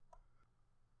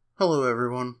Hello,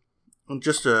 everyone.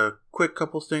 Just a quick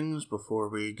couple things before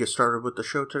we get started with the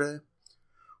show today.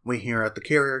 We here at the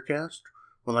Carrier Cast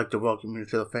would like to welcome you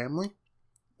to the family.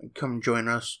 Come join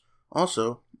us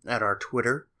also at our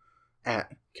Twitter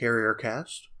at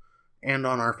CarrierCast and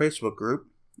on our Facebook group.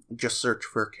 Just search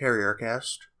for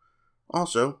CarrierCast.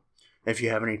 Also, if you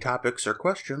have any topics or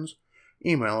questions,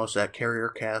 email us at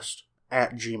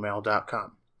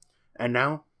carriercast@gmail.com. And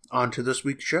now, on to this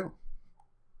week's show.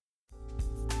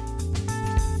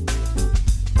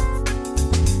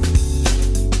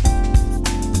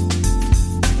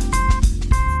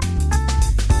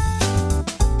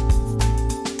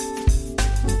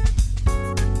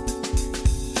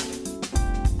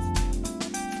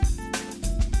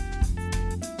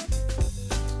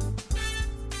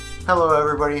 Hello,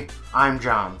 everybody. I'm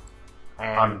John.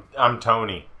 And I'm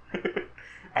Tony.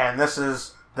 And this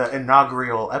is the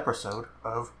inaugural episode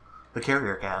of the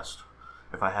Carrier Cast.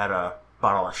 If I had a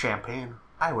bottle of champagne,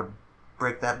 I would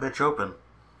break that bitch open.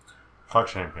 Fuck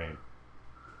champagne.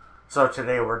 So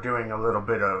today we're doing a little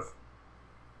bit of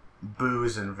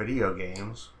booze and video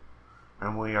games,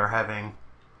 and we are having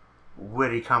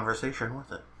witty conversation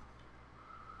with it.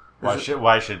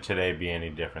 Why should today be any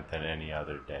different than any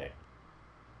other day?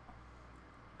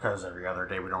 Because every other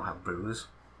day we don't have booze.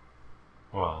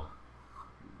 Well,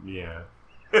 yeah.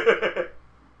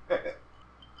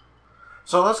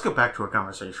 So let's get back to a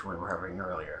conversation we were having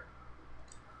earlier.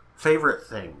 Favorite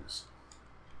things.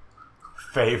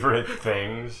 Favorite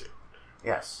things?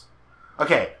 Yes.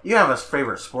 Okay, you have a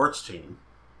favorite sports team.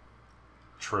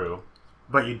 True.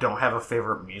 But you don't have a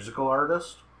favorite musical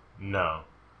artist? No.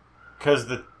 Because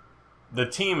the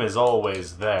team is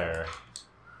always there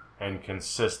and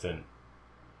consistent.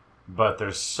 But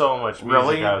there's so much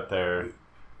music out there.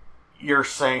 You're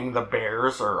saying the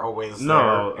Bears are always there?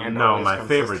 No, always my consistent?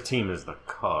 favorite team is the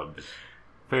Cubs.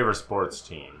 Favorite sports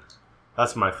team.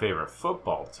 That's my favorite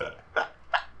football team.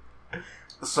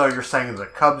 So you're saying the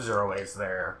Cubs are always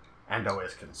there and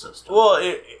always consistent? Well,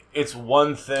 it's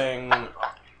one thing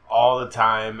all the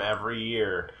time, every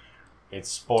year. It's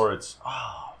sports.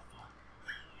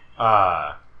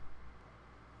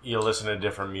 You listen to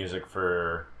different music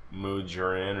for moods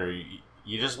you're in, or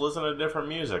you just listen to different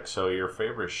music. So your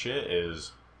favorite shit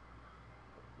is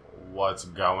what's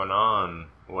going on,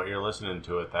 what you're listening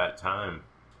to at that time.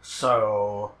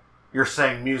 So you're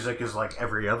saying music is like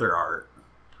every other art,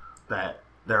 that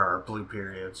there are blue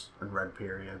periods and red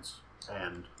periods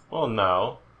and... Well,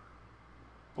 no.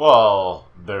 Well,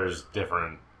 there's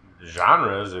different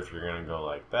genres if you're going to go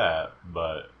like that,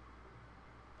 but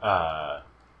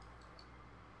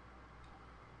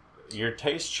your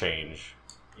tastes change.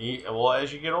 Well,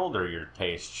 as you get older, your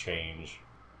tastes change.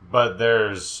 But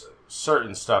there's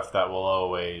certain stuff that will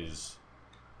always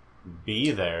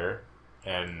be there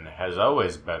and has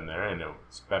always been there, and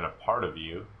it's been a part of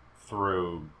you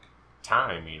through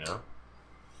time, you know.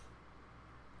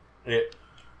 It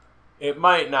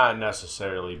might not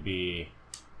necessarily be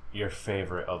your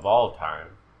favorite of all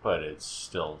time, but it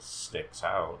still sticks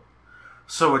out.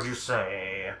 So would you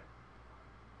say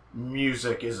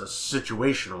music is a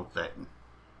situational thing?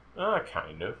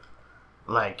 Kind of.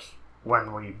 Like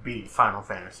when we beat Final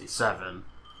Fantasy VII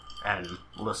and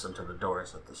listened to the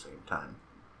Doors at the same time.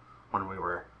 When we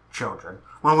were children.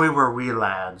 When we were wee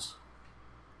lads.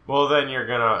 Well, then you're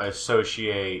going to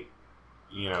associate,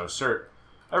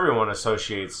 everyone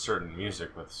associates certain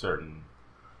music with certain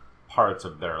parts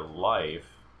of their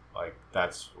life. Like,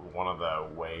 that's one of the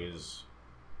ways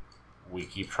we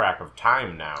keep track of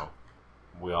time now.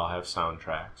 We all have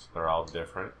soundtracks. They're all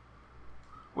different.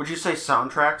 Would you say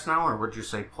soundtracks now, or would you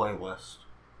say playlist?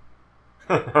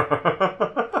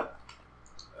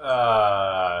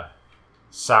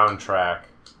 Soundtrack.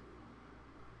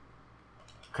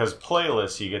 Because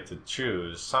playlists you get to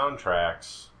choose.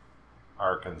 Soundtracks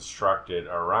are constructed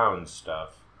around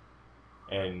stuff.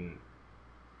 And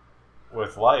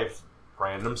with life,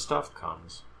 random stuff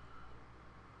comes.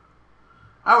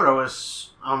 I would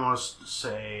almost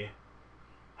say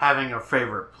having a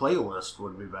favorite playlist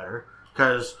would be better.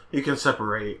 Because you can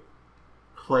separate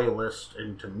playlist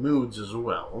into moods as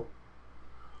well.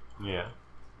 Yeah.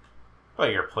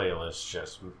 But your playlists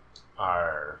just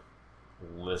are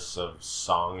lists of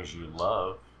songs you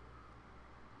love.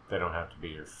 They don't have to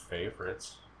be your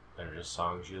favorites. They're just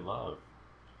songs you love.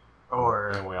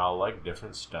 And we all like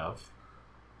different stuff.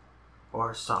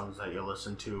 Or songs that you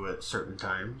listen to at certain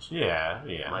times. Yeah.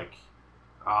 Like,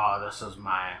 this is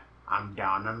my I'm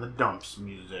down in the dumps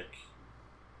music.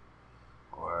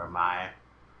 Or my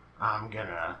I'm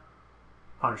gonna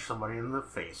punch somebody in the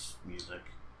face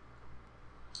music.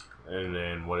 And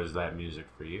then what is that music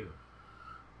for you?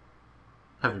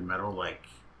 Heavy metal, like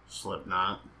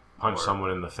Slipknot. Punch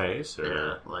someone in the face, or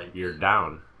Yeah, like... you're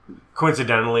down.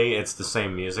 Coincidentally, it's the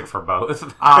same music for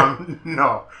both.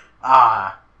 No.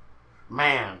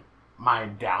 Man, my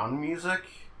down music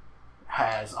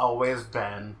has always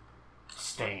been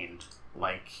Stained.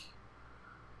 Like,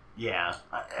 yeah,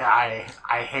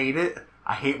 I hate it.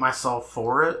 I hate myself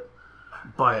for it,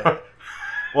 but...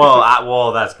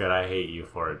 well, that's good. I hate you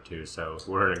for it, too, so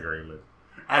we're in agreement.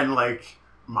 And, like,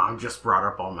 Mom just brought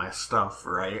up all my stuff,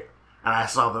 right? And I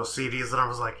saw those CDs, and I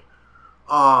was like,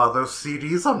 oh, those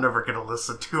CDs I'm never going to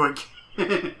listen to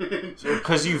again.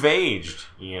 Because you've aged,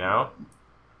 you know?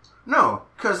 No,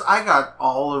 because I got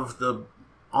all of the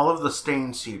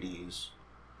Stained CDs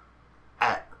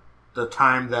at the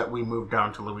time that we moved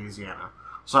down to Louisiana.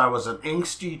 So I was an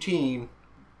angsty teen,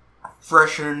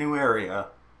 fresh in a new area,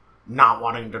 not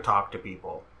wanting to talk to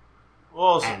people.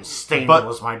 Well, and Stained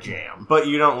was my jam. But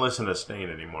you don't listen to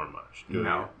Stained anymore much, do you?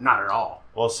 No, not at all.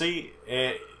 Well, see,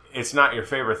 it's not your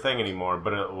favorite thing anymore,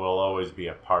 but it will always be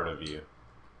a part of you.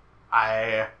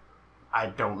 I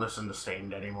don't listen to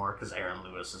Stained anymore because Aaron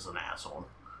Lewis is an asshole.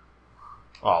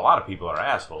 Well, a lot of people are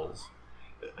assholes.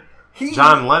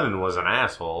 John Lennon was an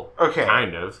asshole. Okay.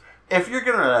 Kind of. If you're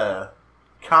going to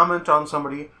comment on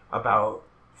somebody about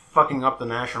fucking up the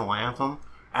national anthem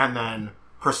and then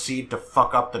proceed to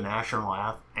fuck up the national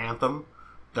anthem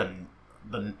then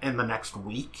in the next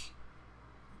week,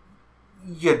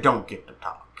 you don't get to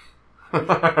talk.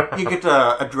 You get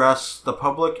to address the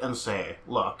public and say,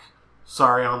 look,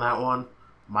 sorry on that one,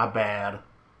 my bad,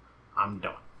 I'm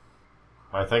done.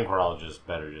 I think we're all just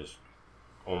better just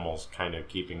almost kind of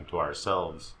keeping to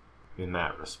ourselves in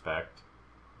that respect.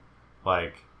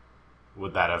 Like,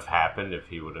 would that have happened if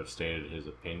he would have stated his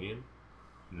opinion?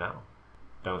 No.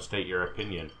 Don't state your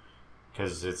opinion,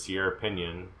 because it's your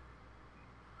opinion.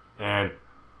 And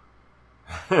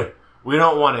we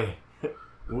don't want to...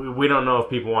 We don't know if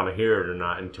people want to hear it or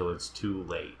not until it's too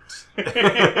late.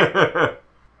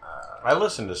 I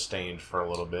listened to Stained for a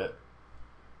little bit.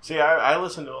 See, I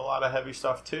listened to a lot of heavy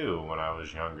stuff too when I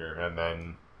was younger, and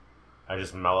then I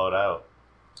just mellowed out.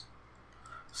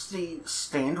 See,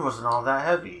 Stained wasn't all that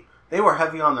heavy. They were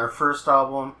heavy on their first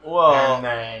album, well, and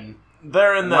then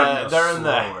they're in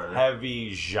the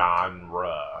heavy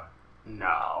genre.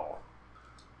 No,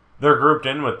 they're grouped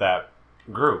in with that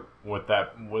group.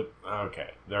 Okay,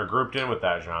 they're grouped in with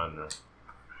that genre.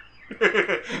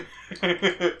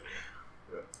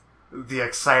 The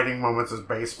exciting moments of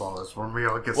baseball is when we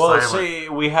all get silent. silent. See,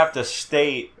 we have to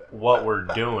state what we're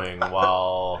doing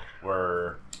while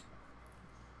we're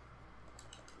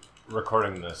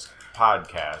recording this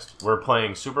podcast. We're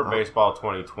playing Super Baseball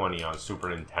 2020 on Super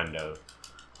Nintendo.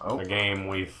 A game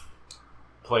we've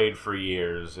played for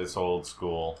years. It's old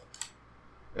school.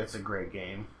 It's a great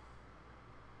game.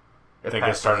 I think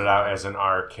it started out as an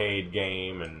arcade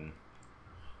game, and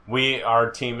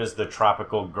our team is the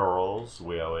Tropical Girls.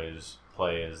 We always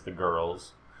play as the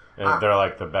girls. And they're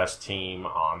like the best team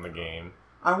on the game.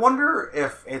 I wonder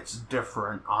if it's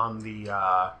different on the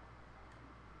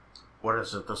what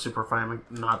is it? The Super Famicom?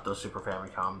 Not the Super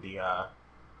Famicom. The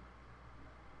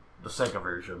Sega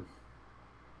version.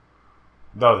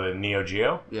 No, the Neo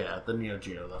Geo? Yeah, the Neo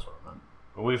Geo. That's what I meant.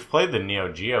 We've played the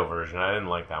Neo Geo version. I didn't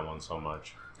like that one so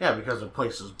much. Yeah, because it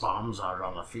places bombs out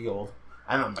on the field.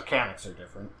 And the mechanics are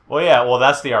different. Well, yeah. Well,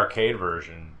 that's the arcade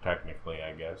version, technically,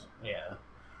 I guess. Yeah.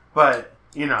 But,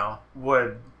 you know,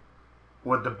 would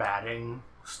the batting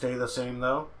stay the same,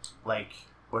 though? Like,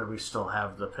 would we still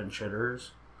have the pinch hitters?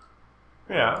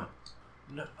 Yeah.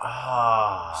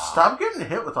 Stop getting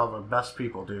hit with all the best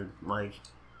people, dude. Like...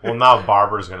 Well, now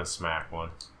Barber's gonna smack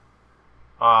one.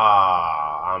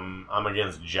 I'm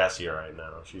against Jessie right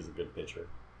now. She's a good pitcher.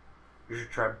 You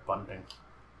should try bunting.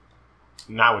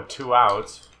 Not with 2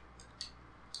 outs.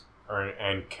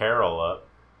 And Carroll up.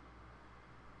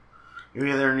 You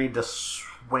either need to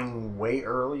swing way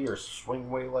early or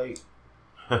swing way late.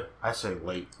 I say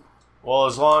late. Well,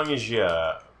 as long as you...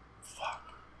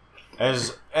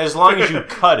 As long as you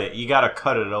cut it, you gotta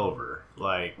cut it over.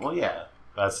 Like... Well, yeah.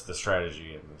 That's the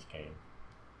strategy in this game.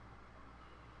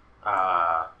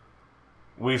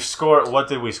 We've scored... What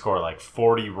did we score? Like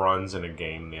 40 runs in a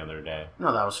game the other day.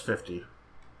 No, that was 50.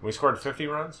 We scored 50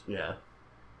 runs? Yeah.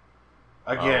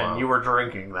 Again, you were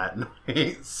drinking that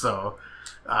night, so,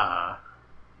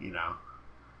 you know,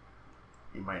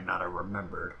 you might not have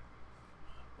remembered.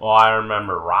 Well, I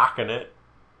remember rocking it.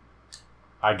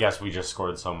 I guess we just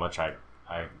scored so much I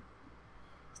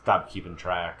stopped keeping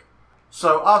track.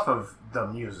 So, off of the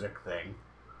music thing,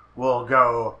 we'll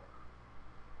go,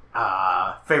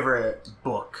 favorite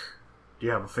book. Do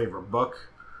you have a favorite book?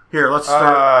 Here, let's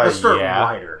start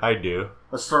wider. I do.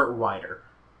 let's start wider.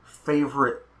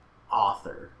 Favorite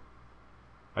author?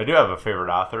 I do have a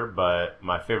favorite author, but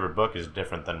my favorite book is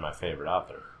different than my favorite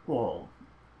author. Well,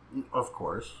 of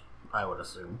course, I would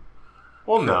assume.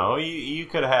 Well, no, you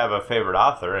could have a favorite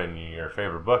author, and your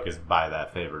favorite book is by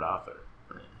that favorite author.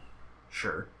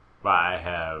 Sure. But I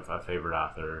have a favorite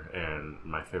author, and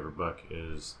my favorite book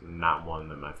is not one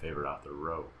that my favorite author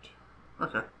wrote.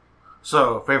 Okay.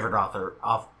 So, favorite author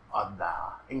of the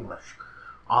English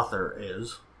author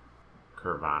is?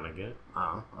 Kurt Vonnegut.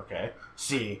 Oh, okay.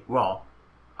 See, well,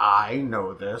 I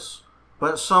know this,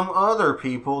 but some other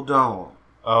people don't.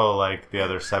 Oh, like the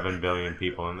other 7 billion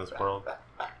people in this world?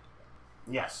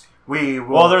 Yes. We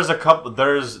will... Well, there's a couple.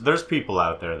 There's people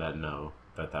out there that know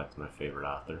that that's my favorite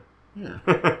author.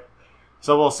 Yeah.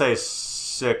 So we'll say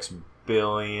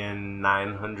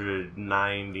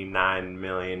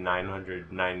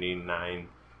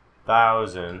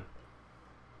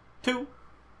 6,999,999,002.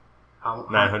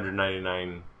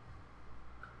 999.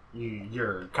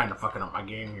 You're kind of fucking up my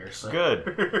game here, so.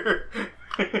 Good.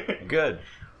 Good.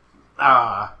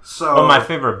 So. But my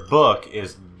favorite book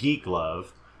is Geek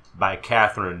Love by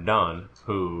Catherine Dunn,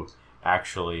 who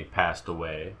actually passed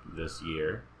away this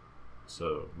year.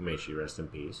 So may she rest in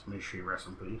peace. May she rest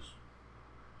in peace.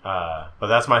 But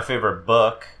that's my favorite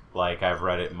book. Like, I've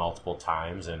read it multiple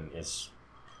times, and it's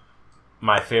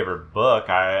my favorite book.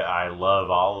 I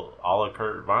love all of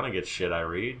Kurt Vonnegut's shit I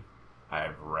read.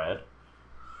 I've read.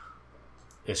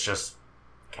 It's just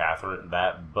Catherine.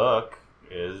 That book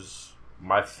is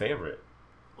my favorite.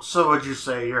 So would you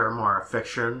say you're more a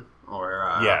fiction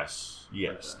or? Yes,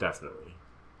 definitely.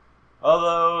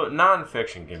 Although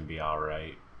nonfiction can be all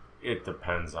right. It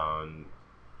depends on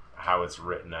how it's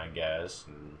written, I guess,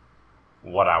 and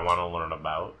what I want to learn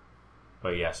about.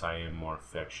 But yes, I am more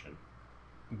fiction.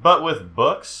 But with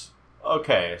books,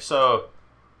 okay, so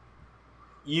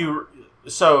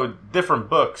different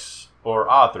books or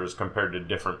authors compared to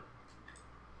different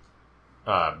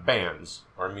bands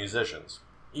or musicians.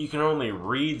 You can only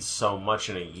read so much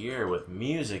in a year. With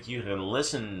music, you can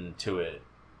listen to it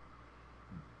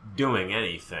doing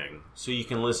anything. So you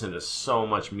can listen to so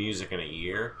much music in a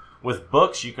year. With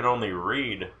books, you can only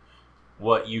read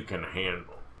what you can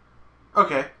handle.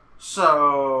 Okay,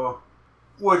 so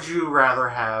would you rather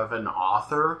have an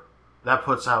author that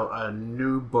puts out a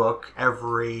new book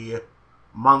every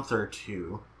month or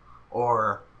two,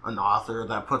 or an author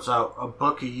that puts out a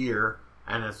book a year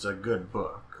and it's a good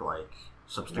book, like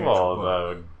substantial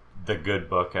book? The good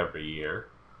book every year.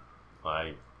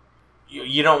 Like,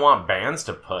 you don't want bands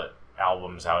to put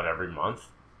albums out every month.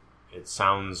 It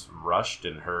sounds rushed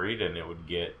and hurried, and it would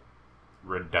get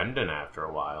redundant after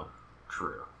a while.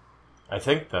 True. I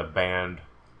think the band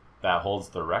that holds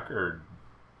the record,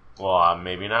 well,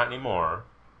 maybe not anymore,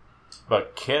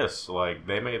 but Kiss, like,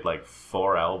 they made like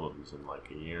 4 albums in like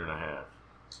a year and a half.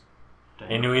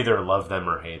 Damn. And you either love them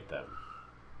or hate them.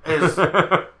 Is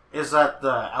that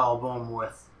the album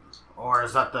with, or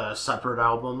is that the separate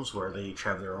albums where they each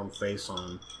have their own face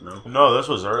on? No, this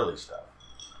was early stuff.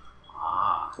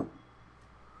 Ah.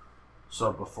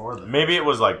 So before that. Maybe it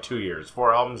was like 2 years.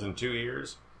 4 albums in 2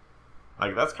 years?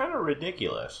 Like, that's kind of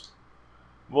ridiculous.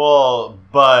 Well,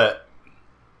 but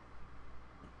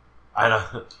I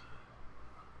know.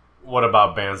 What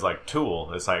about bands like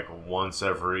Tool? It's like once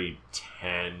every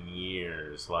 10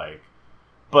 years. Like,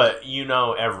 but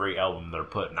every album they're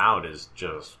putting out is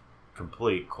just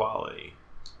complete quality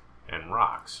and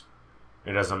rocks.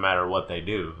 It doesn't matter what they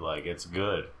do. Like, it's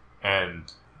good.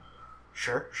 And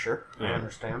Sure. Yeah. I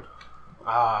understand.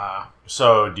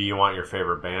 So, do you want your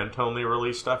favorite band to only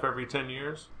release stuff every 10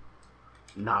 years?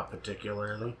 Not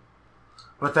particularly.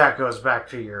 But that goes back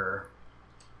to your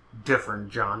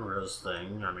different genres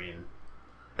thing. I mean,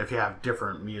 if you have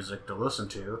different music to listen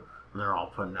to, and they're all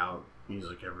putting out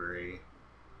music every...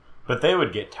 But they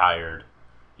would get tired.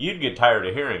 You'd get tired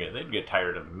of hearing it. They'd get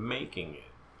tired of making it.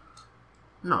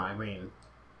 No, I mean,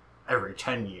 every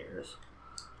 10 years.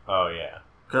 Oh, yeah.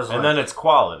 And then it's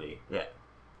quality. Yeah.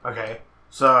 Okay,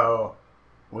 so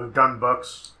we've done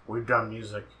books, we've done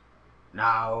music.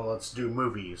 Now let's do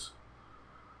movies.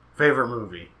 Favorite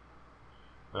movie?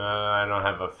 I don't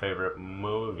have a favorite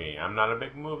movie. I'm not a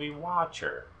big movie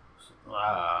watcher.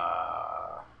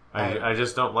 I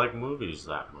just don't like movies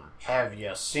that much. Have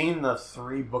you seen the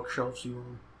 3 bookshelves you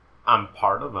own? I'm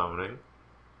part of owning.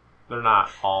 They're not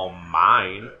all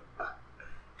mine.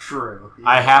 True. Yeah.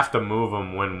 I have to move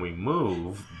them when we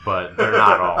move, but they're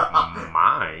not all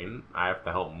mine. I have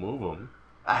to help move them.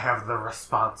 I have the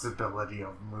responsibility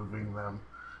of moving them.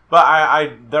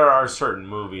 But there are certain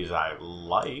movies I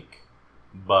like,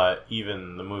 but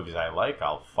even the movies I like,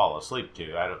 I'll fall asleep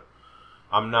to.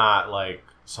 I'm not like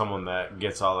someone that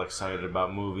gets all excited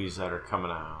about movies that are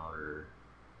coming out or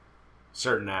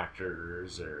certain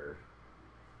actors or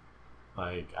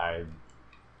like I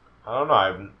don't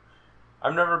know.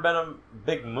 I've never been a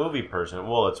big movie person.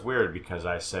 Well, it's weird because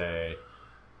I say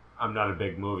I'm not a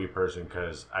big movie person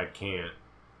because I can't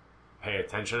pay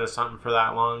attention to something for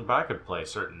that long, but I could play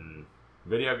certain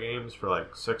video games for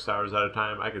like 6 hours at a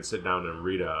time. I could sit down and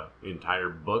read an entire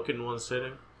book in one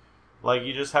sitting. Like,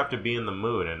 you just have to be in the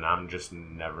mood, and I'm just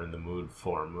never in the mood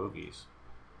for movies.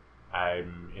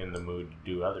 I'm in the mood to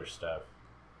do other stuff.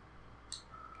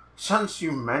 Since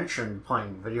you mentioned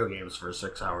playing video games for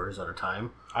 6 hours at a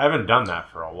time, I haven't done that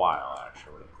for a while,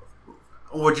 actually.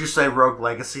 would you say Rogue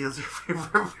Legacy is your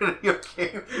favorite video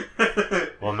game?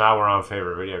 Well, now we're on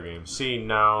favorite video games. See,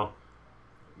 no.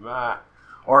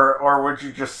 Or would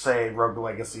you just say Rogue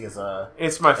Legacy is a...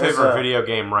 It's my favorite video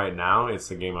game right now. It's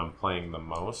the game I'm playing the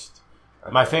most.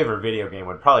 Okay. My favorite video game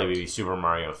would probably be Super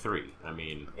Mario 3. I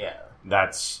mean, yeah,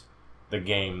 that's the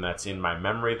game that's in my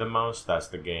memory the most. That's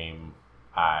the game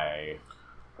I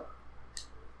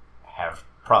have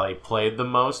probably played the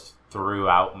most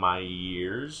throughout my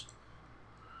years.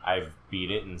 I've beat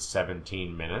it in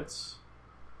 17 minutes.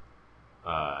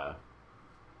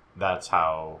 That's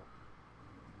how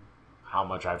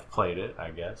much I've played it, I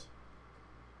guess.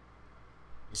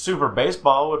 Super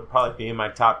Baseball would probably be in my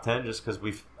top 10 just because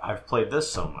I've played this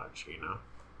so much,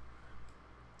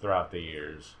 throughout the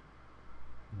years.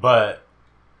 But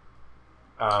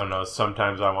I don't know,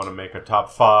 sometimes I want to make a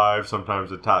top 5,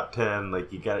 sometimes a top 10.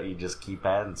 Like, you just keep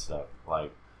adding stuff.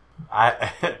 Like,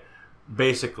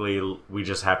 basically, we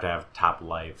just have to have top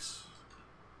lives.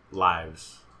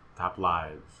 Top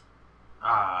lives.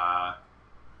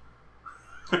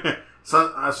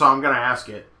 So I'm going to ask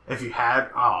it. If you had...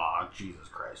 Oh, Jesus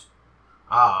Christ.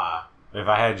 If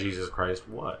I had Jesus Christ,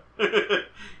 what? If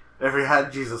you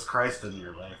had Jesus Christ in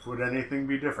your life, would anything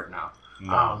be different now?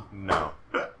 No.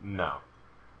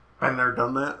 Been there,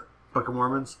 done that? Book of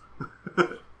Mormons?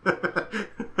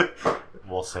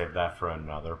 We'll save that for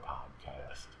another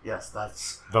podcast. Yes,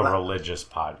 that's... religious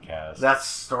podcast. That's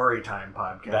Storytime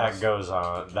podcast. That goes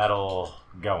on. That'll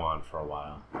go on for a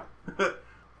while.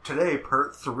 Today,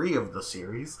 part 3 of the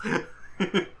series.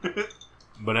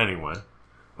 But anyway.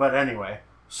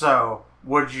 So,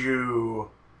 could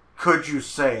you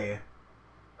say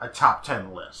a top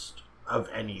 10 list of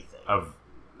anything?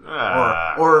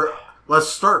 Or let's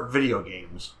start video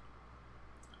games.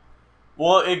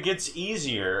 Well, it gets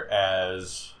easier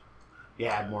as... You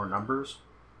add more numbers?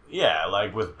 Yeah,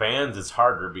 like with bands it's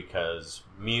harder because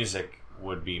music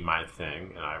would be my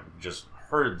thing, and I've just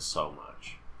heard so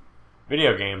much.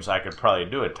 Video games, I could probably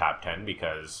do a top 10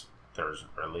 because there's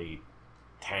really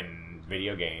 10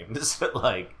 video games that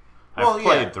I've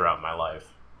played throughout my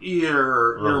life.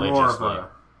 You're more of a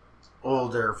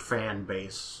older fan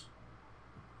base,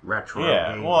 retro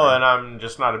gamer. Well, and I'm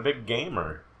just not a big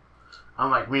gamer.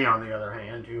 Unlike me, on the other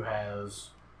hand, who has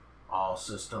all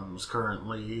systems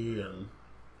currently, and...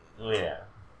 Yeah.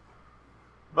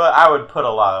 But I would put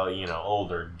a lot of,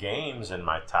 older games in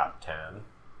my top 10.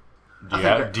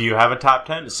 Do you have a top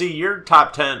 10? See, your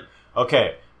top 10...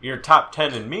 Okay, your top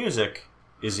 10 in music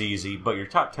is easy, but your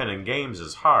top 10 in games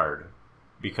is hard.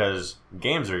 Because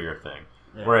games are your thing.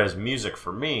 Yeah. Whereas music,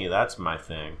 for me, that's my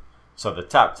thing. So the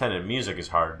top 10 in music is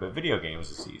hard, but video games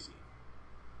is easy.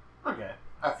 Okay,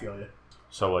 I feel you.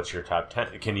 So what's your top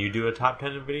 10? Can you do a top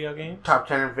 10 in video games? Top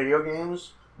 10 in video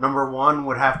games? Number 1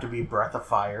 would have to be Breath of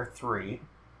Fire 3.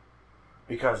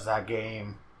 Because that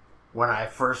game, when I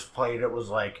first played it, was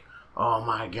like, oh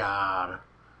my god.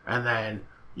 And then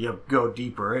you go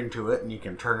deeper into it and you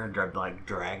can turn into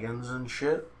dragons and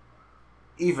shit.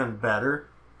 Even better.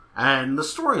 And the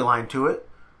storyline to it,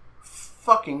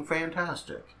 fucking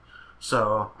fantastic.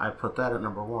 So I put that at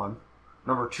number 1.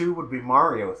 Number 2 would be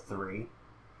Mario 3.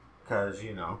 Because,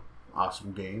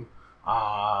 awesome game.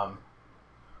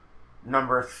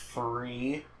 Number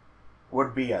 3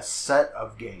 would be a set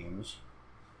of games,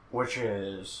 which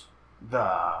is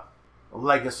the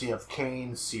Legacy of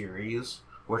Kain series,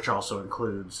 which also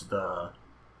includes the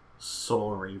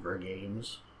Soul Reaver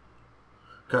games.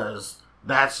 Because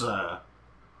that's a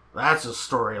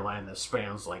storyline that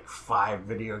spans 5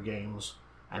 video games,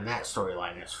 and that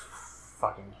storyline is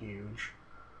fucking huge.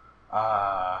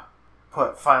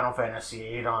 Put Final Fantasy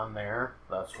VIII on there.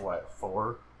 That's what,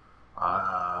 4?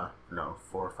 No,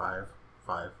 4, 5.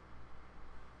 5.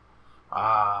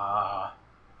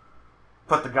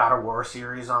 Put the God of War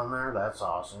series on there. That's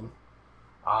awesome.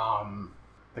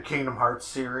 The Kingdom Hearts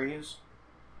series.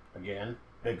 Again,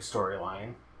 big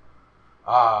storyline.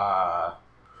 Final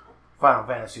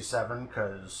Fantasy VII,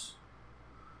 because,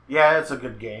 Yeah, it's a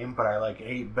good game, but I like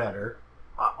 8 better.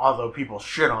 Although people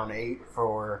shit on 8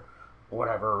 for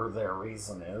whatever their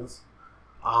reason is.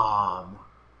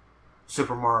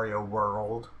 Super Mario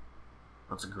World.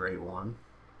 That's a great one.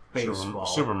 Baseball.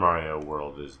 Super Mario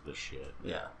World is the shit.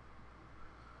 Yeah.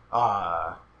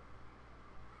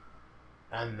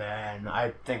 And then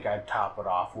I think I'd top it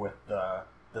off with the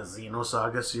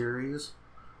Xenosaga series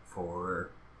for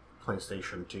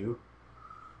PlayStation 2.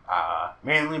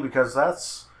 Mainly because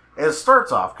it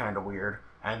starts off kind of weird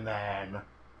and then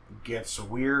gets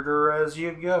weirder as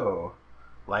you go.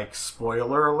 Like,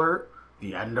 spoiler alert,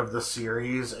 the end of the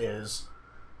series is,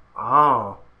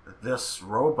 this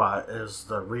robot is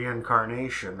the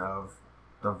reincarnation of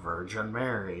the Virgin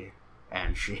Mary,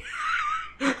 and she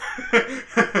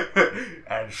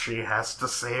and she has to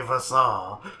save us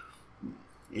all.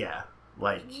 Yeah,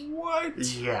 like, what?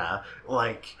 Yeah,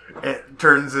 like, it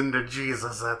turns into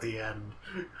Jesus at the end.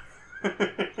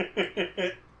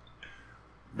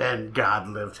 Then God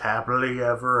lived happily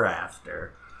ever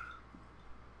after.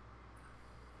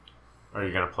 Are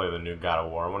you going to play the new God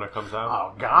of War when it comes out?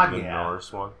 Oh, God, the yeah.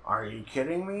 Norse one? Are you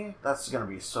kidding me? That's going to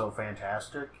be so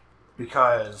fantastic.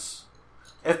 Because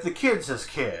if the kid's his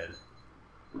kid,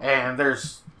 and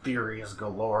there's theories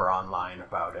galore online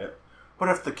about it, but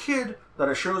if the kid that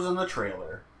it shows in the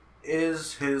trailer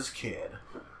is his kid,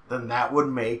 then that would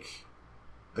make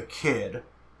the kid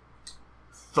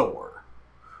Thor.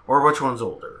 Or which one's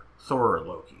older? Thor or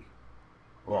Loki?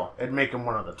 Well, it'd make him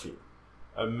one of the two.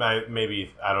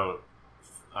 Maybe, I don't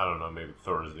know, maybe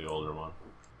Thor is the older one.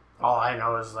 All I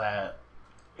know is that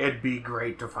it'd be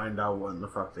great to find out what in the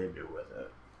fuck they do with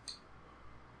it.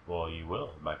 Well, you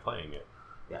will, by playing it.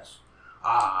 Yes.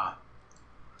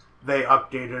 They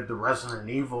updated the Resident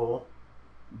Evil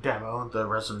demo, the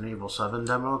Resident Evil 7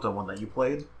 demo, the one that you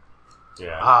played.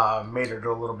 Yeah. Made it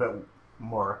a little bit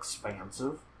more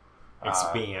expansive.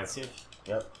 Expansive?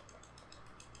 Yep.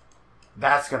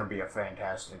 That's going to be a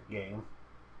fantastic game.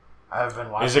 I've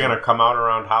been watching. Is it going to come out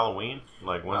around Halloween?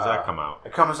 Like, when does that come out?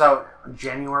 It comes out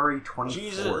January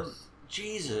 24th.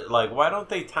 Jesus. Like, why don't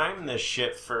they time this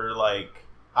shit for, like,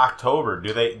 October?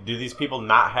 Do these people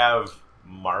not have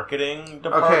marketing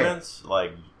departments? Okay.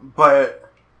 Like,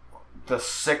 but the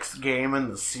 6th game in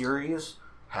the series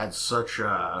had such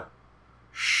a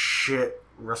shit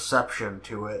reception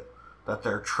to it that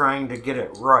they're trying to get it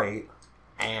right,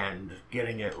 and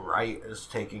getting it right is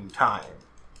taking time.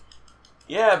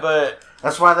 Yeah, but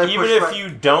that's why they even if you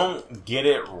don't get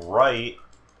it right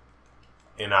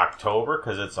in October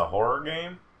because it's a horror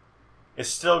game, it's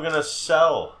still gonna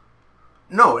sell.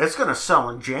 No, it's gonna sell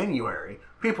in January.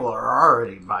 People are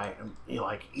already buying,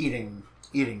 like, eating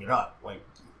it up, like,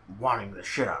 wanting the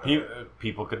shit out of it.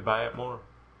 People could buy it more.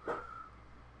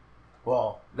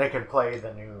 Well, they could play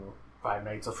the new Five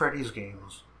Nights at Freddy's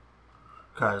games,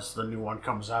 because the new one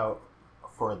comes out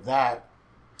for that,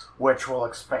 which will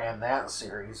expand that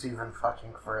series even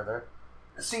fucking further.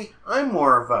 See, I'm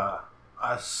more of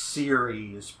a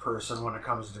series person when it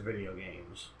comes to video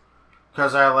games,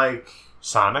 because I like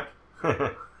Sonic,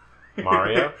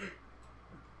 Mario.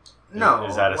 No,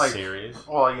 is that a series?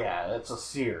 Well, yeah, it's a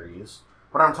series,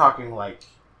 but I'm talking like.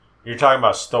 You're talking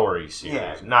about story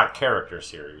series, not character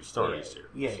series. Story series.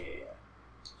 Yeah.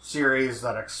 Series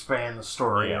that expand the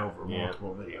story over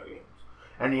multiple video games.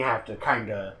 And you have to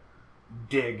kind of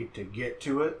dig to get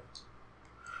to it.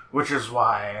 Which is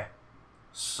why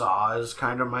Saw is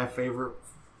kind of my favorite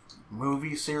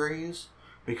movie series.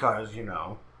 Because, you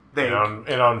know,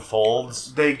 it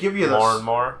unfolds. They give you more and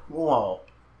more. Well,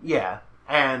 yeah.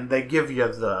 And they give you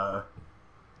the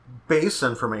base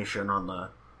information on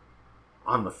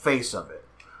the face of it.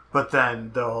 But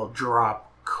then they'll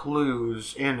drop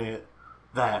clues in it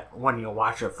that when you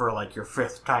watch it for, like, your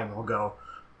 5th time, will go,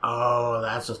 oh,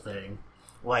 that's a thing.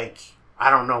 Like, I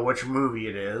don't know which movie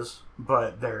it is,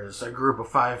 but there's a group of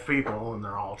 5 people, and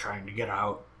they're all trying to get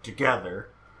out together,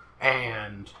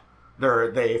 and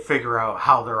they figure out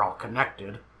how they're all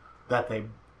connected, that they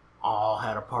all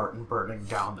had a part in burning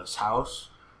down this house,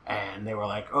 and they were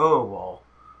like, oh, well,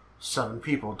 7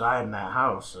 people died in that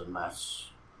house, and that's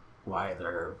why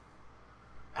they're...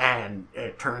 And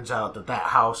it turns out that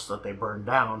house that they burned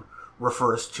down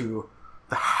refers to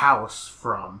the house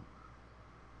from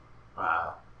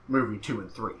movie 2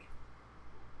 and 3.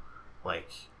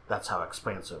 Like, that's how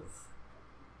expansive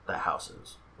that house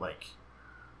is. Like,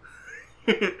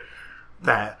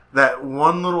 that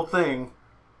one little thing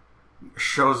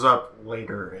shows up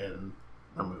later in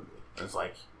the movie. It's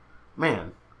like,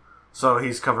 man, so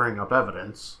he's covering up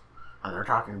evidence, and they're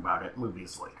talking about it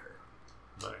movies later.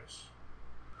 Nice.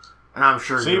 And I'm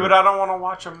sure. See, but I don't want to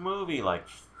watch a movie like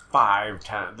 5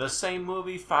 times. The same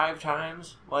movie 5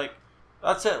 times? Like,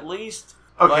 that's at least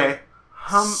okay.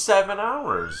 7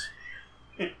 hours.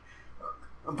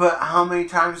 But how many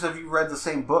times have you read the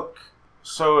same book?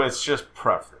 So it's just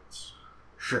preference.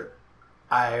 Sure.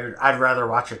 I'd rather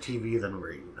watch a TV than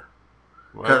read.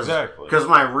 Well, exactly. Because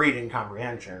my reading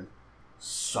comprehension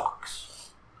sucks.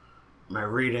 My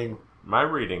reading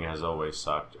has always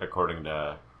sucked, according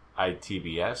to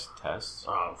ITBS tests.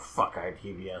 Oh, fuck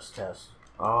ITBS tests.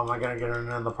 Oh, am I going to get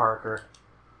an in the Parker?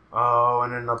 Oh,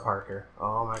 and in the Parker.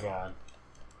 Oh, my God.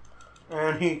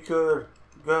 And he could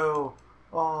go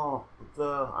all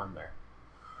the... I'm there.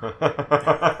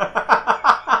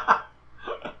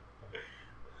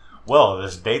 Well,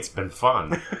 this date's been fun.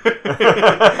 Man,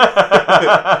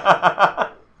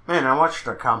 I watched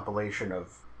a compilation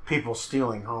of people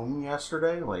stealing home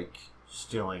yesterday. Like,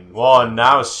 stealing... Well,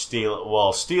 now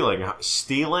stealing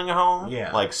home?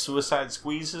 Yeah. Like suicide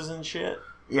squeezes and shit?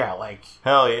 Yeah, like...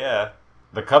 Hell yeah.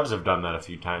 The Cubs have done that a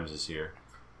few times this year.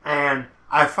 And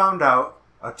I found out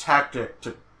a tactic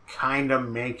to kind of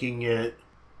making it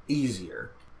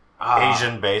easier.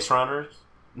 Asian base runners?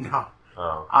 No.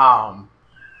 Oh.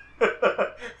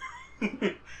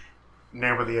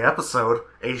 Name of the episode,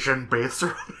 Asian base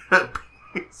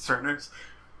runners.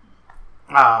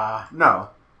 No.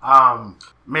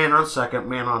 Man on second,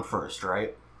 man on first,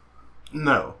 right?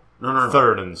 No.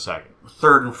 Third and second.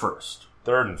 Third and first.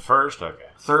 Third and first? Okay.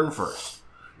 Third and first.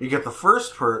 You get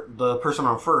the person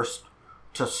on first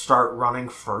to start running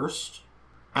first,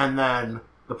 and then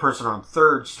the person on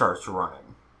third starts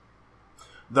running.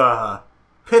 The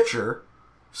pitcher,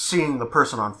 seeing the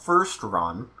person on first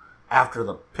run after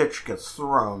the pitch gets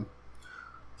thrown,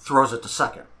 throws it to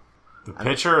second. The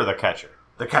pitcher or the catcher?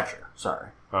 The catcher, sorry.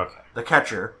 Okay. The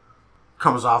catcher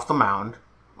comes off the mound,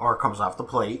 or comes off the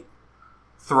plate,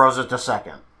 throws it to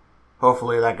second.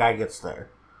 Hopefully that guy gets there.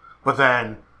 But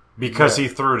then... Because he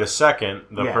threw to second,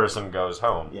 the person goes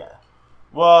home. Yeah.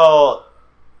 Well,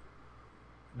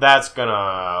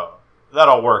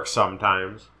 that'll work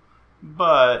sometimes.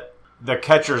 But the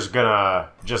catcher's gonna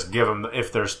just give him,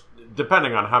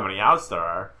 depending on how many outs there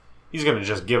are, he's gonna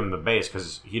just give him the base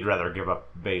because he'd rather give up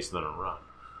base than a run.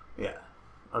 Yeah.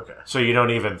 Okay. So you don't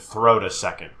even throw to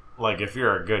second. Like, if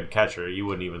you're a good catcher, you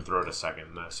wouldn't even throw to second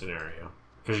in that scenario.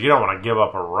 Because you don't want to give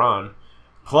up a run.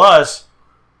 Plus,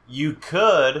 you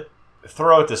could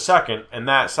throw it to second, and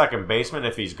that second baseman,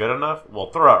 if he's good enough,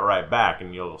 will throw it right back,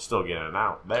 and you'll still get an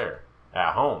out there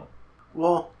at home.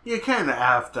 Well, you kind of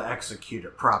have to execute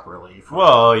it properly.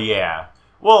 Well, yeah.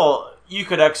 Well, you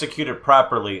could execute it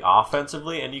properly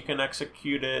offensively, and you can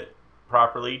execute it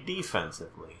properly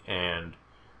defensively. And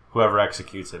whoever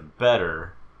executes it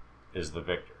better is the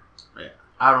victor. Yeah.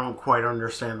 I don't quite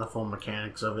understand the full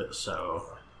mechanics of it,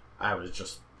 so I was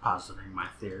just positing my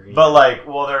theory. But,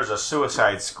 there's a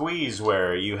suicide squeeze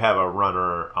where you have a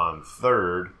runner on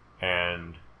third,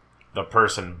 and the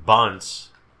person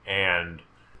bunts, and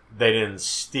they didn't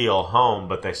steal home,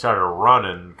 but they started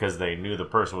running because they knew the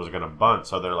person was going to bunt,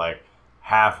 so they're,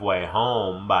 halfway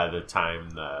home by the time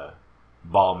the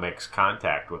ball makes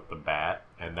contact with the bat,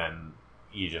 and then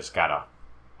you just got to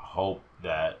hope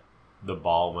that the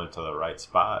ball went to the right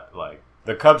spot.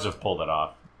 The Cubs have pulled it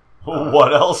off.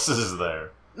 What else is there?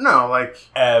 No,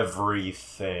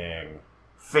 everything.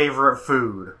 Favorite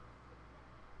food?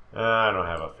 I don't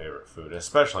have a favorite food,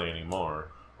 especially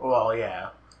anymore. Well, yeah.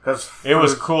 Because it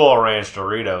was Cool Ranch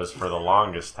Doritos for the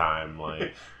longest time.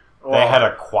 They had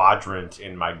a quadrant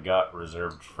in my gut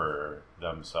reserved for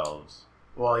themselves.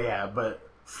 Well, yeah, but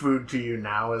food to you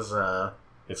now is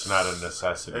it's not a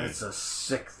necessity. It's a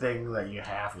sick thing that you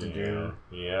have to do.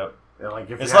 Yep.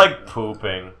 It's like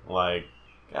pooping.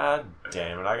 God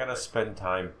damn it, I gotta spend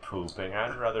time pooping.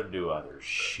 I'd rather do other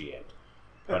shit.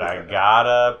 But I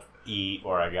gotta eat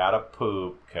or I gotta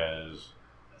poop because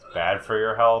it's bad for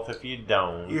your health if you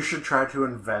don't. You should try to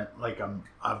invent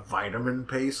a vitamin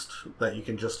paste that you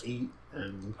can just eat.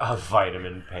 And a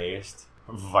vitamin paste?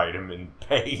 Vitamin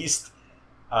paste?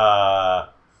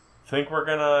 Think we're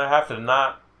gonna have to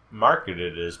not market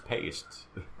it as paste.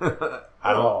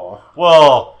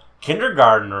 Well,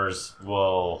 kindergartners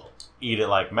will eat it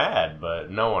like mad, but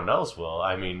no one else will.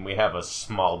 I mean, we have a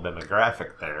small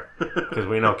demographic there because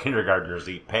we know kindergartners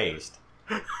eat paste.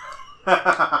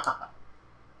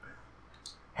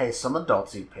 Hey, some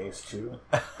adults eat paste too.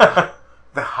 The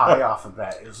high off of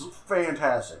that is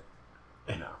fantastic.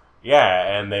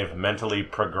 Yeah, and they've mentally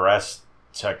progressed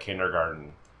to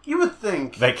kindergarten. You would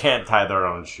think they can't tie their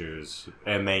own shoes,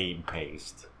 and they eat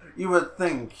paste. You would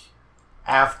think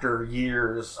after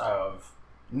years of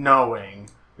knowing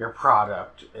your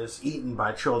product is eaten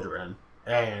by children,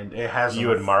 and it has... You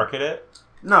would market it?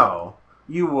 No,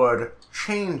 you would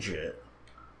change it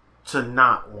to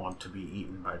not want to be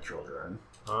eaten by children.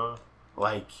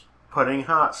 Like, putting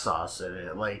hot sauce in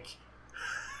it. Like,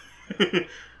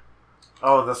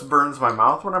 oh, this burns my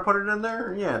mouth when I put it in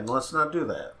there? Yeah, let's not do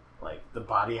that. Like, the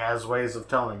body has ways of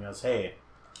telling us, hey,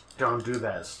 don't do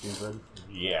that, stupid.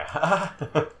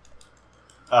 Yeah.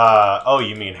 Oh,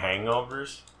 you mean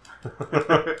hangovers?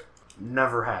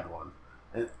 Never had one.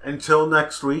 Until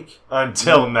next week.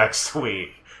 Until next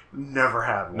week. Never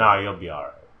had one. No, you'll be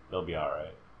alright. You'll be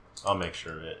alright. I'll make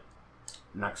sure of it.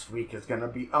 Next week is gonna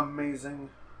be amazing.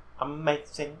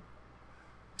 Amazing.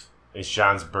 It's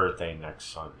John's birthday next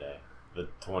Sunday, the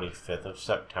 25th of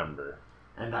September.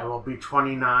 And I will be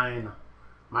 29,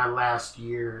 my last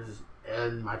years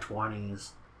in my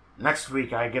 20s. Next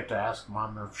week I get to ask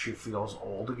Mom if she feels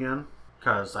old again,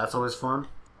 because that's always fun.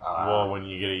 Well, when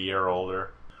you get a year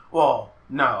older. Well,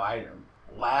 no,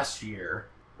 last year,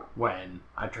 when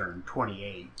I turned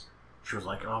 28, she was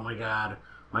like, oh my god,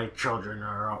 my children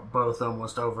are both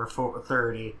almost over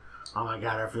 30. Oh my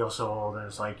god, I feel so old. And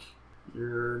it's like,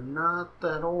 you're not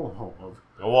that old.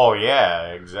 Well, yeah,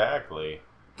 exactly.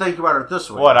 Think about it this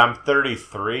way. What, I'm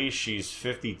 33, she's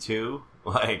 52?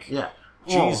 Like, yeah.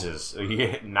 Jesus,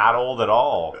 not old at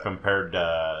all compared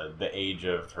to the age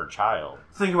of her child.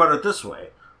 Think about it this way.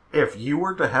 If you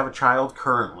were to have a child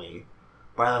currently,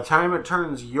 by the time it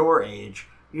turns your age,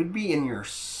 you'd be in your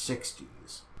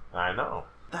 60s. I know.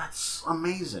 That's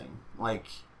amazing. Like,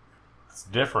 it's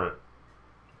different.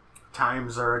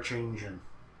 Times are a-changing.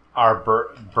 Our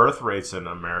birth rates in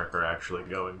America are actually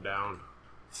going down.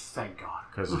 Thank God.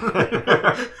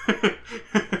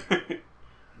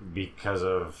 Because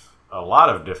of a lot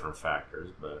of different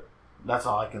factors, but... That's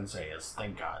all I can say is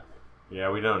thank God. Yeah,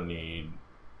 we don't need...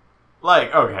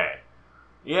 Like, okay.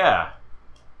 Yeah.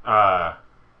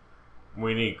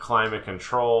 We need climate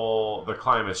control. The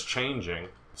climate's changing.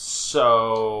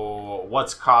 So,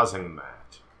 what's causing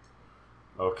that?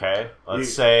 Okay?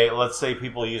 Let's say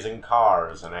people using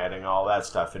cars and adding all that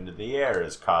stuff into the air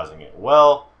is causing it.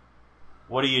 Well,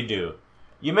 what do?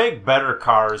 You make better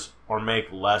cars or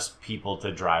make less people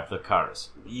to drive the cars.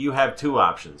 You have two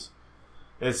options.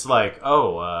 It's like,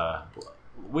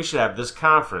 we should have this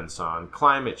conference on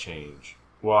climate change.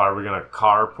 Well, are we going to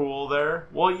carpool there?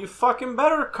 Well, you fucking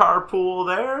better carpool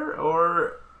there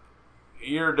or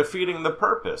you're defeating the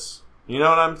purpose. You know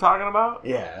what I'm talking about?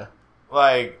 Yeah.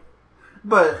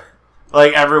 But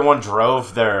everyone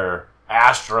drove their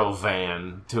Astro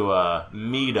van to a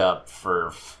meetup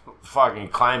for fucking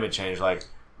climate change. Like,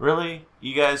 really?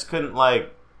 You guys couldn't,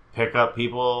 pick up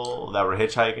people that were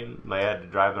hitchhiking? They had to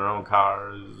drive their own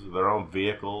cars, their own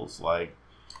vehicles,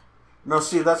 No,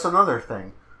 see, that's another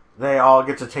thing. They all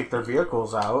get to take their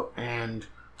vehicles out and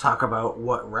talk about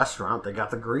what restaurant they got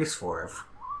the grease for.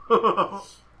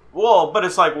 Well, but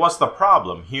it's like, what's the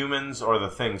problem? Humans or the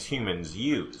things humans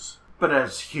use? But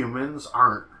as humans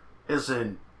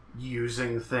isn't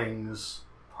using things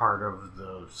part of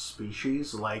the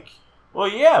species? Well,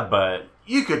 yeah, but...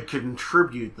 You could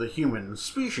contribute the human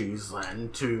species, then,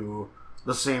 to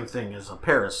the same thing as a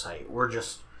parasite. We're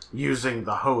just using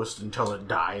the host until it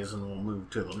dies and we'll move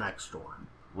to the next one.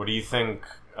 What do you think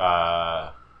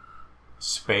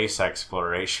space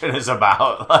exploration is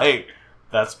about?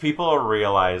 That's people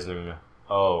realizing,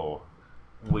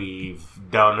 we've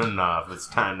done enough, it's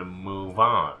time to move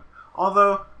on.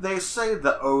 Although, they say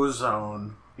the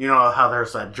ozone, you know how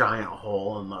there's that giant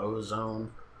hole in the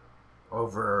ozone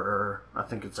over, I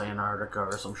think it's Antarctica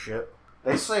or some shit?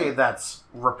 They say that's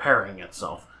repairing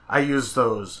itself. I use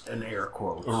those in air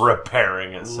quotes.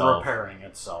 Repairing itself. Repairing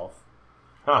itself.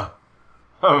 Huh.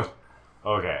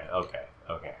 Okay.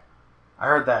 I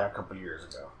heard that a couple years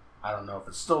ago. I don't know if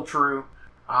it's still true.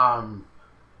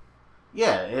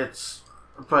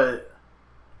 But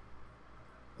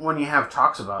when you have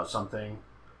talks about something,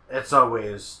 it's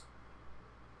always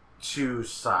two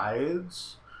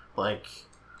sides.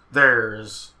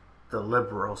 There's the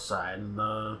liberal side and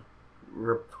the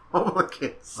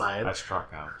Republican side. I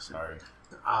struck out, sorry.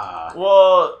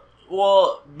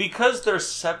 Well, because there's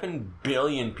 7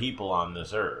 billion people on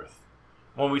this earth,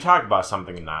 when we talk about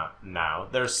something now,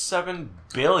 there's 7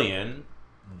 billion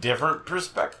different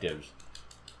perspectives.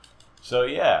 So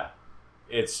yeah,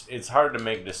 it's hard to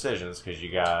make decisions because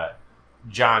you got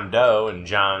John Doe and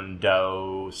John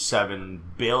Doe 7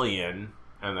 billion,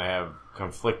 and they have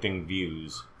conflicting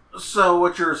views. So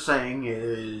what you're saying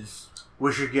is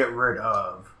we should get rid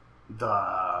of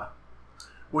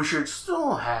we should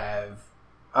still have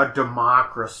a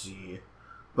democracy,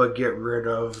 but get rid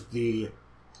of the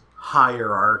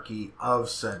hierarchy of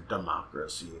said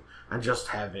democracy and just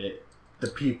have it the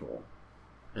people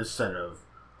instead of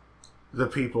the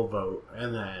people vote,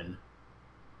 and then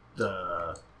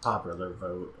the popular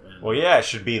vote. And Well, yeah, it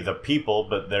should be the people,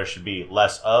 but there should be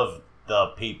less of the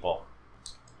people.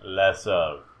 Less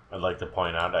of. I'd like to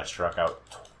point out I struck out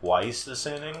twice this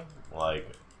inning, like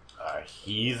a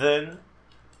heathen.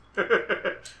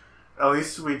 At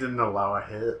least we didn't allow a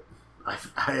hit.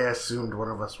 I assumed one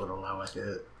of us would allow a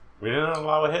hit. We didn't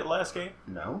allow a hit last game?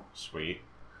 No. Sweet.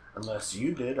 Unless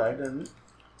you did, I didn't.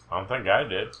 I don't think I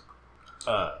did.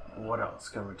 What else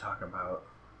can we talk about?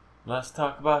 Let's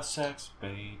talk about sex,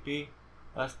 baby.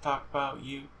 Let's talk about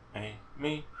you and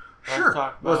me. Let's Sure.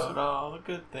 talk about all the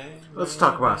good things. Let's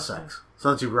talk about sex,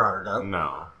 since you brought it up.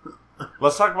 No.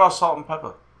 Let's talk about salt and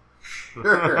pepper.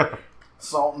 Sure.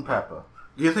 Salt and pepper.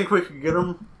 Do you think we could get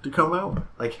them to come out?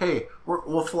 Like, hey,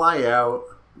 we'll fly out.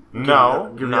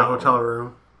 No. Give you a hotel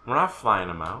room. We're not flying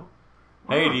them out.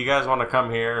 Hey, do you guys want to come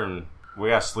here and we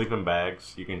got sleeping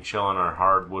bags? You can chill on our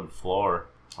hardwood floor.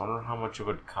 I wonder how much it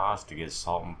would cost to get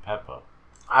salt and pepper.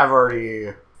 I've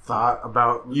already thought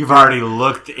about... You've already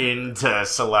looked into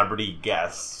celebrity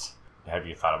guests. Have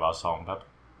you thought about salt and pepper?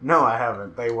 No, I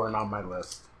haven't. They weren't on my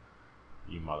list.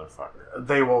 You motherfucker.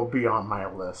 They will be on my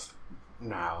list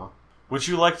now. Would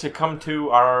you like to come to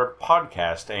our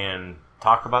podcast and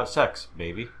talk about sex,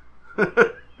 baby?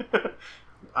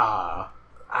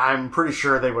 I'm pretty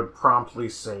sure they would promptly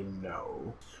say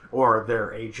no. Or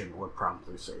their agent would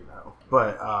promptly say no.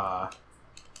 But,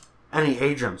 any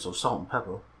agents of Salt and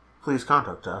Pepper, please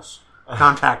contact us.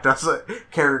 Contact us at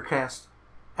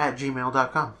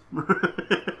carriercast@gmail.com.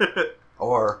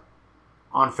 Or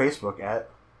on Facebook at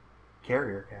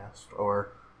CarrierCast. Or,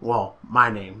 well, my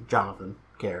name, Jonathan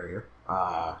Carrier.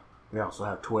 We also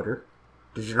have Twitter.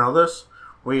 Did you know this?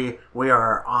 We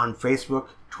are on Facebook,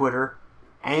 Twitter,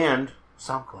 and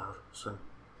SoundCloud. So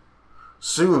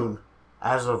soon,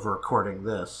 as of recording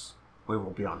this, we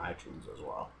will be on iTunes as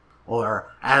well. Or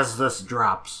as this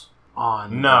drops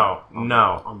on No. What?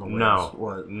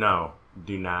 No.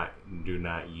 Do not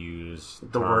use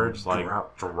The word terms like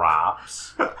drop.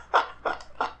 drops.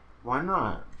 Why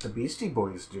not? The Beastie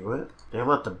Boys do it. They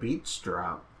let the beats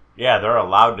drop. Yeah, they're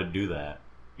allowed to do that.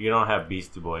 You don't have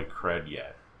Beastie Boy cred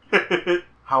yet.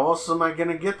 How else am I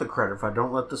gonna get the credit if I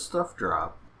don't let the stuff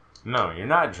drop? No, you're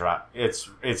not It's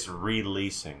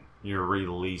releasing. You're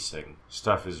releasing.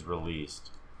 Stuff is released.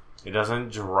 It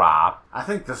doesn't drop. I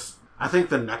think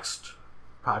the next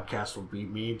podcast will be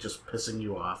me just pissing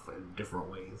you off in different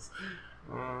ways,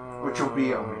 which will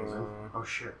be amazing. Oh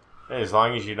shit. Hey, as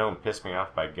long as you don't piss me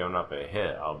off by giving up a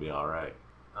hit, I'll be alright.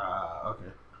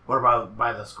 Okay. What about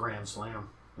by this Grand Slam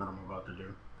that I'm about to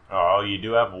do? Oh, you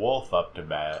do have Wolf up to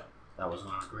bat. That was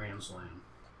not a Grand Slam.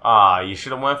 You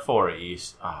should have went for it,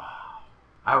 East.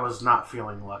 I was not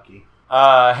feeling lucky.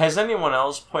 Has anyone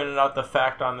else pointed out the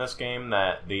fact on this game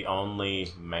that the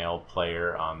only male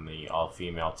player on the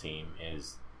all-female team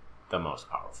is the most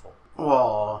powerful?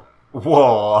 Well,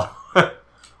 Whoa.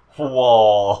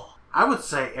 Whoa. I would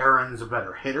say Aaron's a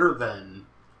better hitter than...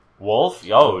 Wolf?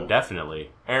 Oh,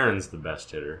 definitely. Aaron's the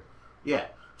best hitter. Yeah.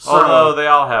 So, Although they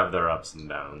all have their ups and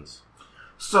downs.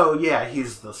 So, yeah,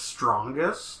 he's the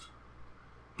strongest,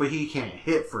 but he can't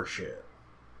hit for shit.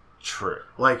 True.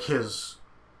 Like his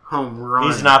home run.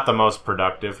 He's not the most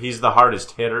productive. He's the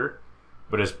hardest hitter,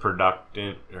 but his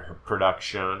production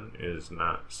is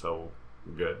not so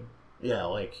good. Yeah,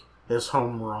 like his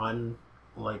home run,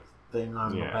 like thing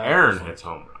on the back. Aaron hits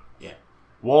home run. Yeah.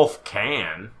 Wolf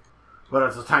can, but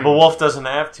at the time, but Wolf doesn't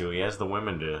have to. He has the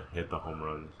women to hit the home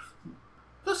runs.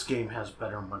 This game has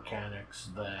better mechanics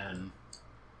than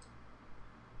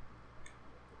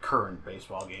current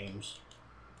baseball games.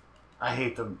 I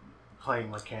hate the playing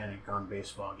mechanic on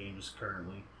baseball games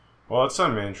currently. Well, it's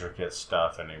some intricate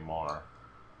stuff anymore.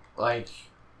 Like,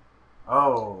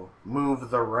 move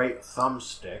the right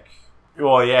thumbstick.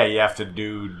 Well, yeah, you have to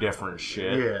do different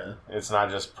shit. Yeah. It's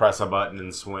not just press a button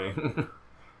and swing.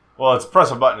 Well, it's press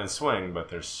a button and swing, but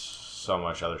there's so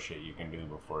much other shit you can do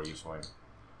before you swing.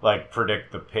 Like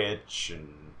predict the pitch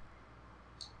and...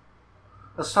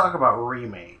 Let's talk about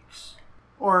remakes.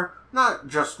 Or not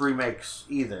just remakes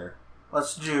either.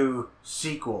 Let's do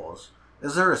sequels.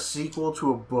 Is there a sequel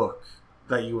to a book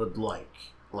that you would like?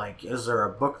 Like, is there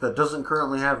a book that doesn't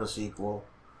currently have a sequel,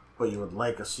 but you would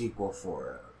like a sequel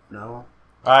for it? No?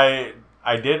 I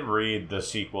did read the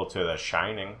sequel to The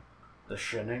Shining. The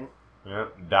Shining?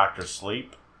 Yep, Dr.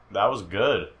 Sleep. That was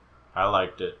good. I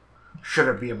liked it. Should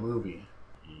it be a movie?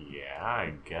 Yeah,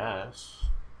 I guess.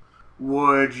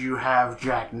 Would you have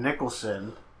Jack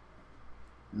Nicholson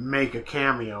make a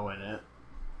cameo in it?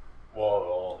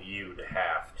 Well, you'd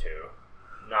have to.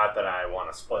 Not that I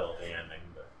want to spoil the ending,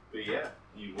 but yeah,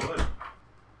 you would.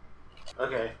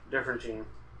 Okay, different team.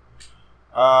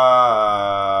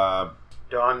 Done.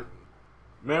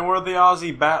 Man, we're the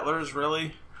Aussie Battlers,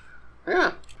 really?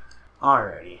 Yeah.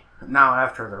 Alrighty. Now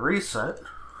after the reset.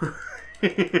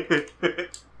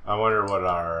 I wonder what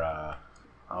our,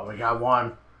 Oh, we got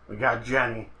one. We got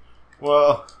Jenny.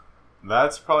 Well,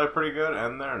 that's probably pretty good,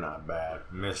 and they're not bad.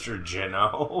 Mr.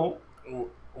 Gino.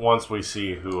 Once we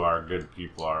see who our good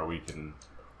people are, we can...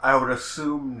 I would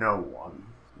assume no one.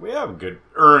 We have good...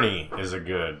 Ernie is a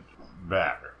good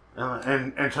batter.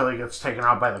 And until he gets taken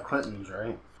out by the Clintons,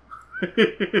 right?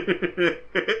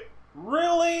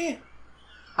 Really?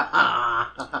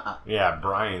 Yeah,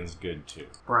 Brian's good too.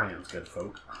 Brian's good,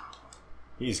 folk.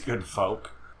 He's good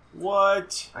folk.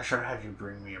 What? I should have had you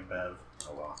bring me a bev.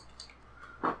 Oh well.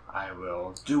 I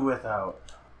will do without.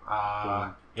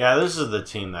 Yeah, this is the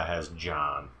team that has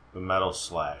John, the Metal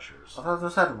Slashers. I thought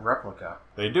this had replica.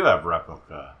 They do have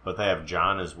Replica, but they have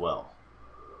John as well.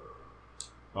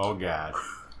 Oh, God.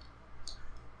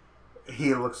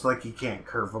 He looks like he can't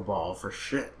curve a ball for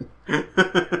shit.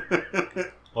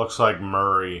 Looks like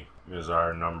Murray is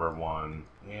our number one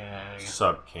Yeah.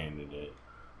 sub-candidate.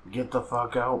 Get the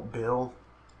fuck out, Bill.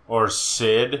 Or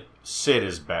Sid. Sid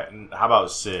is better. How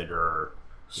about Sid? Or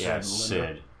yeah,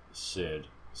 Linda. Sid.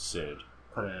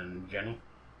 Put in Jenny.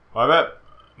 Well, I bet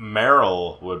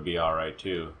Meryl would be alright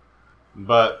too.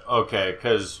 But, okay,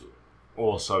 because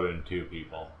we'll sub in two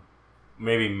people.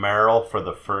 Maybe Meryl for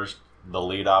the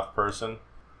leadoff person,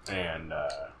 and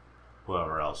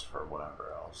whoever else for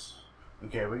whatever else.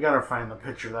 Okay, we gotta find the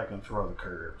pitcher that can throw the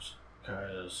curves.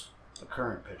 Because the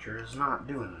current pitcher is not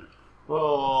doing it.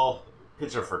 Well,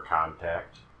 pitcher for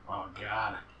contact. Oh,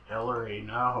 God. Hillary,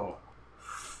 no.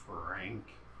 Frank.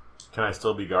 Can I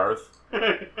still be Garth?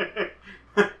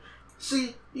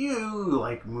 See, you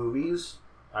like movies.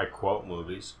 I quote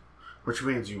movies. Which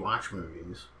means you watch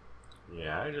movies.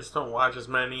 Yeah, I just don't watch as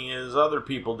many as other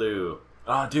people do.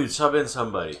 Oh, dude, sub in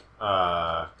somebody.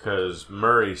 Because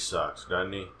Murray sucks,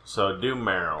 doesn't he? So do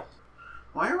Merrill.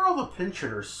 Why are all the pinch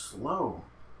hitters slow?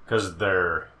 Because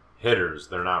they're hitters,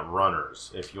 they're not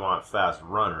runners. If you want fast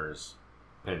runners,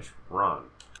 pinch run.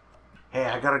 Hey,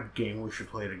 I got a game we should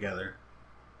play together.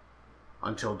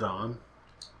 Until Dawn.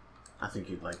 I think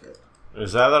you'd like it.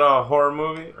 Is that a horror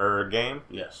movie or a game?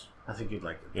 Yes, I think you'd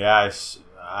like it. Yeah,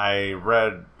 I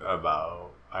read something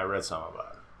about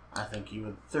it. I think you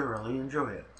would thoroughly enjoy it.